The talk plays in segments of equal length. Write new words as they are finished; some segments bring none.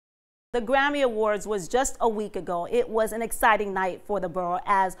The Grammy Awards was just a week ago. It was an exciting night for the borough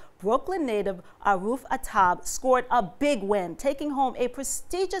as Brooklyn native Aruf Atab scored a big win, taking home a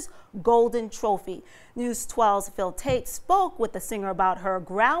prestigious Golden Trophy. News 12's Phil Tate spoke with the singer about her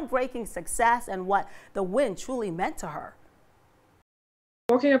groundbreaking success and what the win truly meant to her.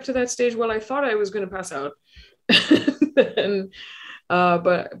 Walking up to that stage, well, I thought I was going to pass out, and,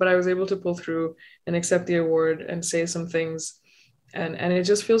 but I was able to pull through and accept the award and say some things. And it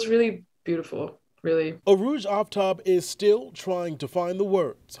just feels really beautiful, really. Aruf Atab is still trying to find the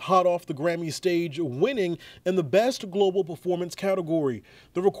words, hot off the Grammy stage, winning in the Best Global Performance category.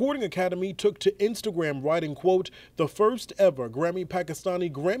 The Recording Academy took to Instagram writing, quote, "The first ever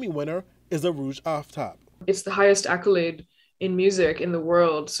Pakistani Grammy winner is Aruf Atab." It's the highest accolade in music in the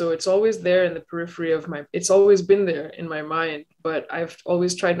world, so it's always there in the periphery of it's always been there in my mind, but I've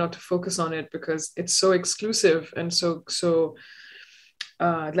always tried not to focus on it because it's so exclusive and so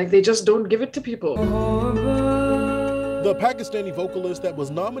like they just don't give it to people. The Pakistani vocalist that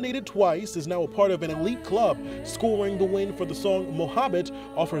was nominated twice is now a part of an elite club, scoring the win for the song Mohabbat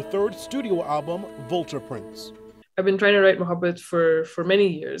off her third studio album, Vulture Prince. I've been trying to write Mohabbat for many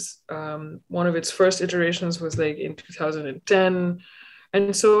years. One of its first iterations was like in 2010.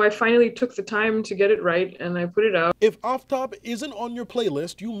 And so I finally took the time to get it right and I put it out. If Atab isn't on your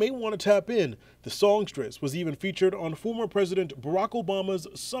playlist, you may want to tap in. The songstress was even featured on former President Barack Obama's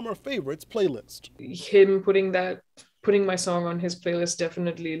Summer Favorites playlist. Him putting my song on his playlist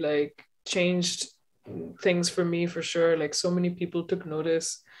definitely like changed things for me for sure. Like so many people took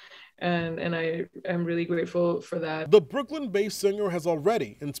notice. And I am really grateful for that. The Brooklyn-based singer has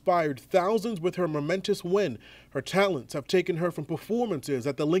already inspired thousands with her momentous win. Her talents have taken her from performances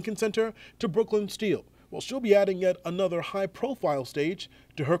at the Lincoln Center to Brooklyn Steel. Well, she'll be adding yet another high-profile stage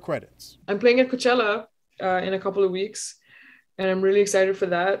to her credits. I'm playing at Coachella in a couple of weeks, and I'm really excited for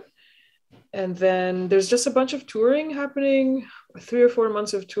that. And then there's just a bunch of touring happening, 3 or 4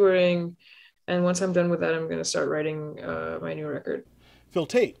 months of touring. And once I'm done with that, I'm going to start writing my new record. Phil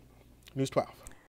Tate, News 12.